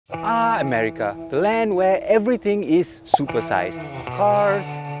America, the land where everything is supersized. Cars,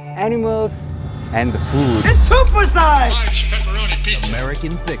 animals, and the food. It's supersized! Large pepperoni pizza.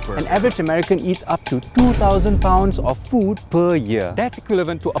 American thick burger. An average American eats up to 2,000 pounds of food per year. That's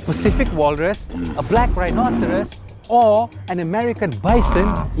equivalent to a Pacific walrus, a black rhinoceros, or an American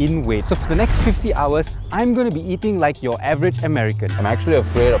bison in weight. So for the next 50 hours, I'm going to be eating like your average American. I'm actually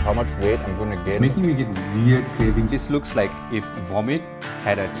afraid of how much weight I'm going to gain. It's making me get weird cravings. This looks like if vomit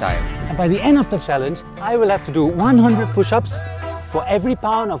had a child. And by the end of the challenge, I will have to do 100 push-ups for every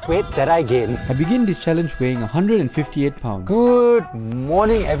pound of weight that I gain. I begin this challenge weighing 158 pounds. Good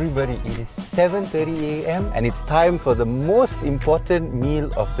morning, everybody. It is 7:30 a.m. and it's time for the most important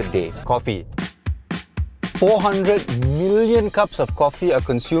meal of the day. Coffee. 400 million cups of coffee are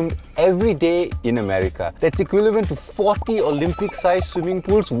consumed every day in America. That's equivalent to 40 Olympic-sized swimming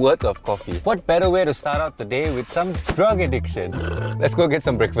pools worth of coffee. What better way to start out the day with some drug addiction? Let's go get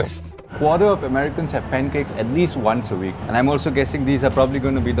some breakfast. Quarter of Americans have pancakes at least once a week. And I'm also guessing these are probably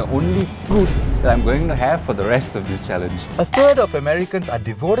going to be the only fruit that I'm going to have for the rest of this challenge. A third of Americans are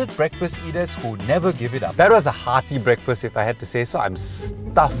devoted breakfast eaters who never give it up. That was a hearty breakfast if I had to say so. I'm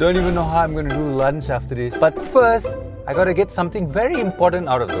stuffed. Don't even know how I'm going to do lunch after this. But first, I gotta get something very important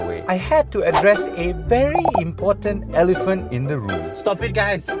out of the way. I had to address a very important elephant in the room. Stop it,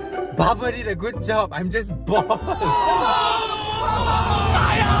 guys! Baba did a good job. I'm just bored.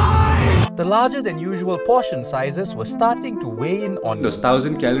 The larger than usual portion sizes were starting to weigh in on Those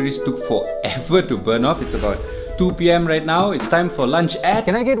 1,000 calories took forever to burn off. It's about 2 p.m. right now. It's time for lunch at...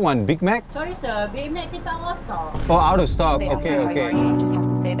 Can I get one Big Mac? Sorry sir, Big Mac is out of stock. Oh, out of stock. They ask Okay, you how you are, okay. you just have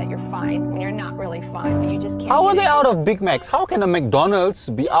to say that you're fine when you're not really fine, but you just can't. How are they out of Big Macs? How can a McDonald's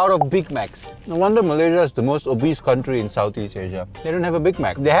be out of Big Macs? No wonder Malaysia is the most obese country in Southeast Asia. They don't have a Big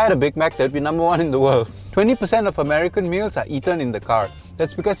Mac. If they had a Big Mac, they'd be #1 in the world. 20% of American meals are eaten in the car.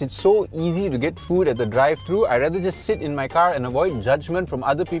 That's because it's so easy to get food at the drive-thru. I'd rather just sit in my car and avoid judgment from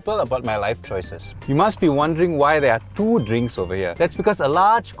other people about my life choices. You must be wondering why there are 2 drinks over here. That's because a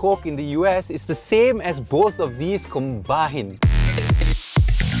large Coke in the US is the same as both of these combined.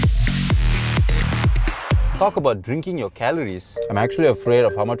 Talk about drinking your calories. I'm actually afraid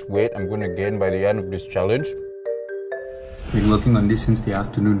of how much weight I'm going to gain by the end of this challenge. Been working on this since the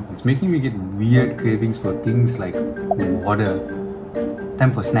afternoon. It's making me get weird cravings for things like water.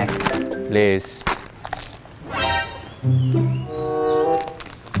 Time for snack. Lays.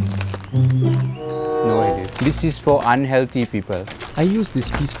 No idea. This is for unhealthy people. I use these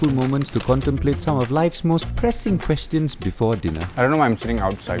peaceful moments to contemplate some of life's most pressing questions before dinner. I don't know why I'm sitting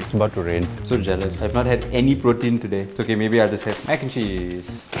outside. It's about to rain. I'm so jealous. I've not had any protein today. It's okay, maybe I'll just have mac and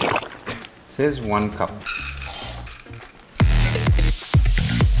cheese. It says 1 cup.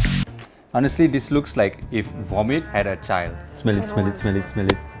 Honestly, this looks like if vomit had a child. Smell it, smell it, smell it, smell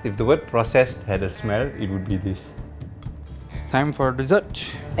it. If the word processed had a smell, it would be this. Time for dessert.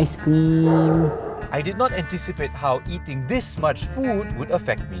 Ice cream. I did not anticipate how eating this much food would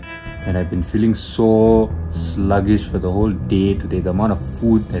affect me. And I've been feeling so sluggish for the whole day today. The amount of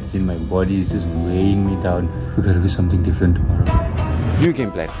food that's in my body is just weighing me down. We gotta do something different tomorrow. New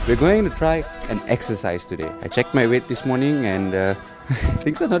game plan. We're going to try an exercise today. I checked my weight this morning and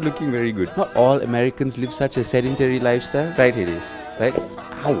things are not looking very good. Not all Americans live such a sedentary lifestyle. Right, Hades? Right?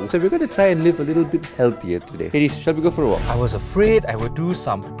 Ow. So we're going to try and live a little bit healthier today. Hades, shall we go for a walk? I was afraid I would do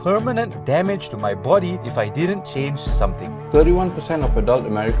some permanent damage to my body if I didn't change something. 31% of adult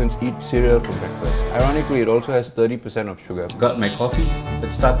Americans eat cereal for breakfast. Ironically, it also has 30% of sugar. Got my coffee.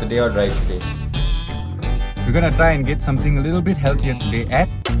 Let's start the day out right today. We're going to try and get something a little bit healthier today at...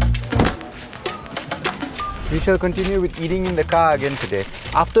 We shall continue with eating in the car again today.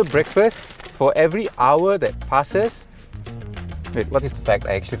 After breakfast, for every hour that passes... Wait, what is the fact?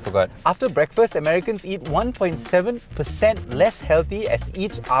 I actually forgot. After breakfast, Americans eat 1.7% less healthy as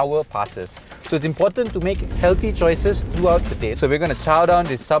each hour passes. So it's important to make healthy choices throughout the day. So we're going to chow down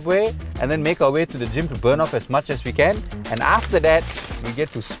this Subway and then make our way to the gym to burn off as much as we can. And after that, we get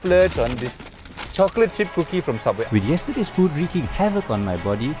to splurge on this chocolate chip cookie from Subway. With yesterday's food wreaking havoc on my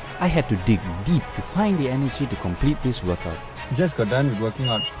body, I had to dig deep to find the energy to complete this workout. Just got done with working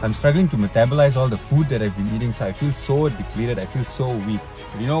out. I'm struggling to metabolize all the food that I've been eating, so I feel so depleted, I feel so weak.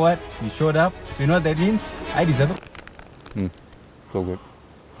 But you know what? We showed up. So you know what that means? I deserve it. So good.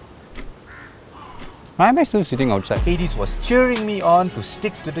 Why am I still sitting outside? Hades was cheering me on to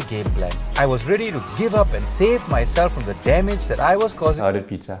stick to the game plan. I was ready to give up and save myself from the damage that I was causing. I ordered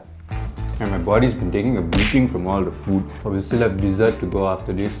pizza. And my body's been taking a beating from all the food. But we still have dessert to go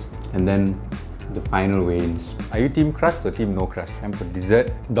after this. And then the final weigh-ins. Are you team crust or team no crust? I'm for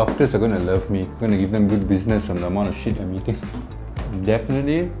dessert. Doctors are going to love me. I'm going to give them good business from the amount of shit I'm eating.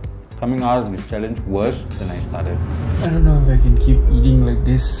 Definitely coming out of this challenge worse than I started. I don't know if I can keep eating like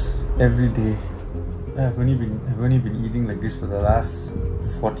this every day. I've only been eating like this for the last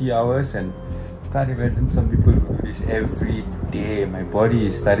 40 hours, and I can't imagine some people who do this every day. My body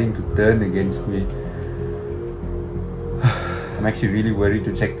is starting to turn against me. I'm actually really worried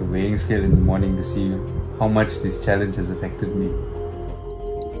to check the weighing scale in the morning to see how much this challenge has affected me.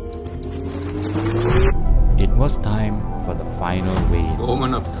 It was time for the final weigh-in.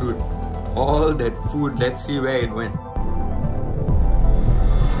 Moment of truth. All that food, let's see where it went.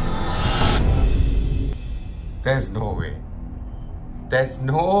 There's no way. There's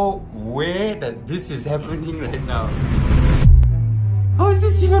no way that this is happening right now. How is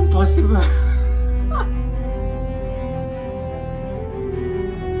this even possible?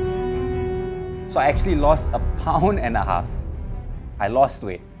 So I actually lost 1.5 pounds. I lost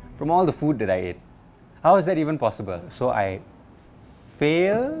weight from all the food that I ate. How is that even possible? So I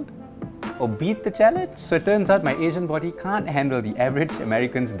failed or beat the challenge? So it turns out my Asian body can't handle the average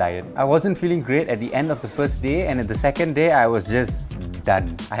American's diet. I wasn't feeling great at the end of the first day, and at the second day I was just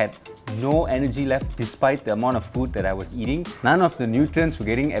done. I had no energy left despite the amount of food that I was eating. None of the nutrients were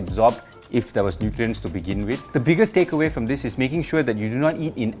getting absorbed if there was nutrients to begin with. The biggest takeaway from this is making sure that you do not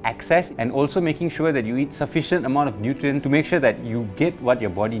eat in excess, and also making sure that you eat sufficient amount of nutrients to make sure that you get what your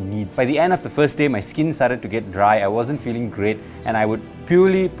body needs. By the end of the first day, my skin started to get dry, I wasn't feeling great, and I would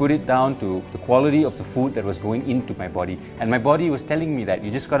purely put it down to the quality of the food that was going into my body. And my body was telling me that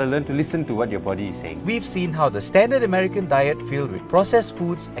you just gotta learn to listen to what your body is saying. We've seen how the standard American diet filled with processed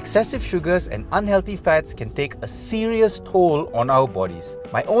foods, excessive sugars and unhealthy fats can take a serious toll on our bodies.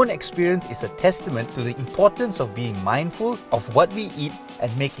 My own experience is a testament to the importance of being mindful of what we eat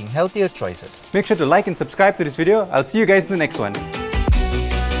and making healthier choices. Make sure to like and subscribe to this video. I'll see you guys in the next one.